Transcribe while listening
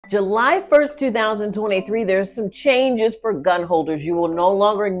July 1st, 2023, there's some changes for gun holders. You will no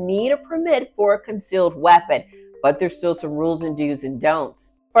longer need a permit for a concealed weapon, but there's still some rules and do's and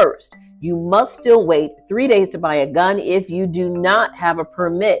don'ts. First, you must still wait 3 days to buy a gun if you do not have a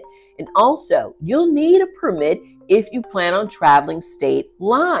permit. And also, you'll need a permit if you plan on traveling state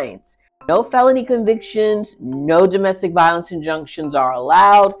lines. No felony convictions, no domestic violence injunctions are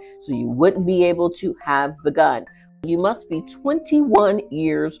allowed, so you wouldn't be able to have the gun. You must be 21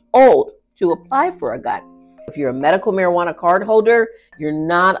 years old to apply for a gun. If you're a medical marijuana card holder, you're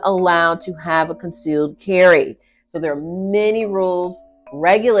not allowed to have a concealed carry. So there are many rules,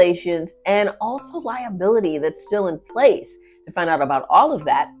 regulations, and also liability that's still in place. To find out about all of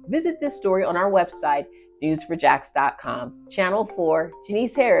that, visit this story on our website, newsforjax.com. Channel 4,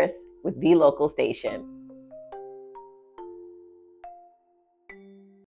 Janice Harris with The Local Station.